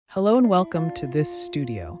Hello and welcome to this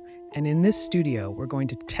studio. And in this studio, we're going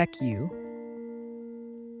to tech you.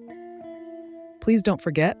 Please don't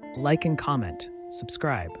forget, like and comment,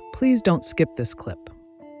 subscribe. Please don't skip this clip.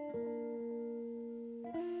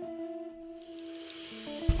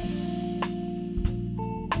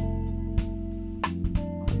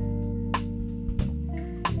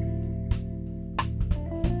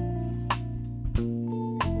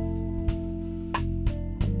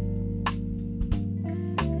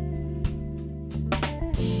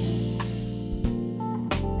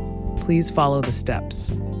 Please follow the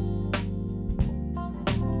steps.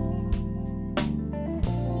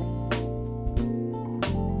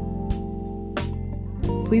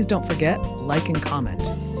 Please don't forget, like and comment,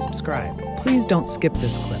 subscribe. Please don't skip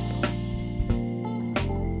this clip.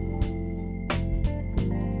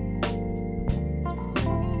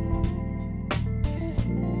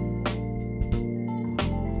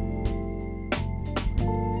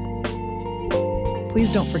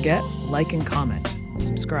 Please don't forget, like and comment,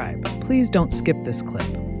 subscribe. Please don't skip this clip.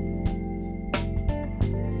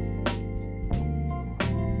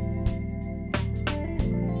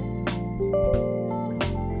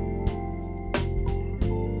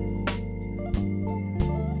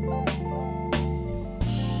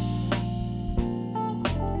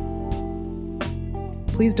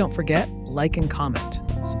 Please don't forget, like and comment,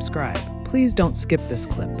 subscribe. Please don't skip this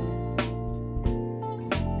clip.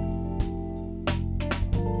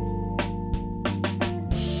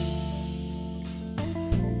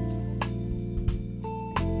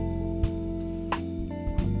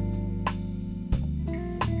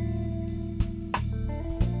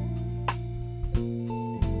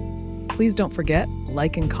 Please don't forget,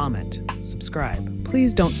 like and comment, subscribe.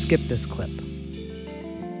 Please don't skip this clip.